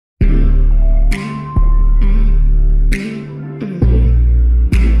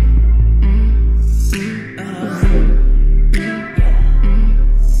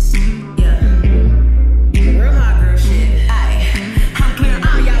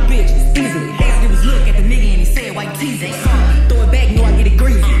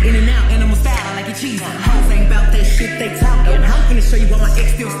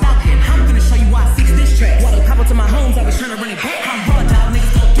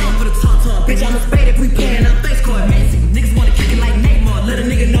spade if we playing on face court. Niggas wanna kick it like 𝗿𝗵𝗲𝗶𝗁. Let a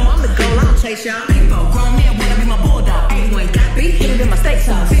nigga know I'm the goal, I don't chase y'all. Grown man wanna be my bulldog. Ain't got beef, hit it in my steak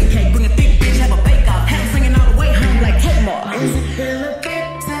sauce. Big cake, bring a thick bitch, have a bake off. Have singing all the way home like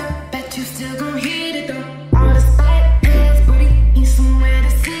𝗿𝗵𝗲𝗶𝗁. Bet you still gon' hit it though. All the spite ass booty, need somewhere to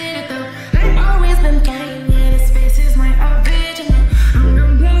sit it though. I've always been playing with his face is my original. I'm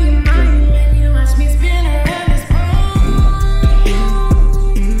gonna blow your mind when you watch me spin around this pole.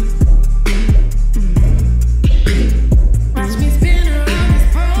 Watch me spin around this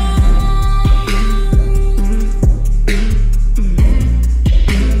pole.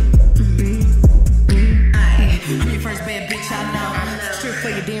 I'm your first bad bitch, I know. Strip for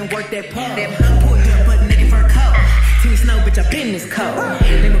you, didn't work that pole. Pull you up, put nigga fur coat. Team Snow, bitch, I been this cold.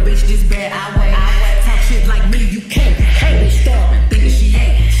 Name a bitch this bad, I wait. Talk shit like me, you can't. Bitch starving, thinking she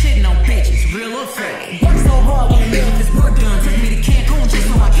ain't. Shitting on bitches, real or fake. Work so hard, wanna live this work done. Take me